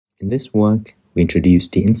In this work, we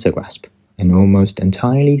introduced the Instagrasp, an almost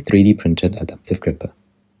entirely 3D printed adaptive gripper.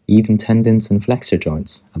 Even tendons and flexor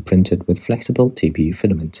joints are printed with flexible TPU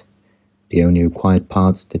filament. The only required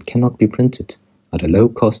parts that cannot be printed are the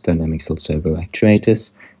low-cost dynamical servo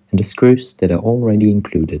actuators and the screws that are already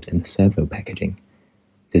included in the servo packaging.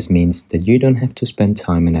 This means that you don't have to spend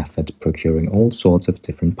time and effort procuring all sorts of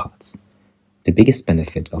different parts. The biggest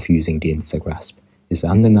benefit of using the Instagrasp is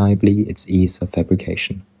undeniably its ease of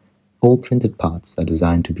fabrication. All printed parts are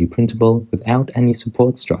designed to be printable without any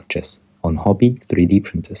support structures on hobby 3D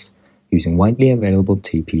printers, using widely available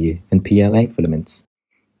TPU and PLA filaments.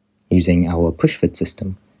 Using our push-fit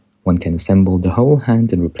system, one can assemble the whole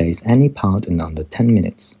hand and replace any part in under 10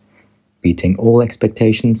 minutes. Beating all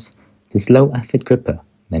expectations, this low-effort gripper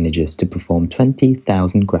manages to perform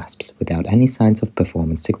 20,000 grasps without any signs of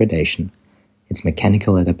performance degradation. Its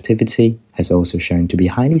mechanical adaptivity has also shown to be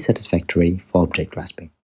highly satisfactory for object grasping.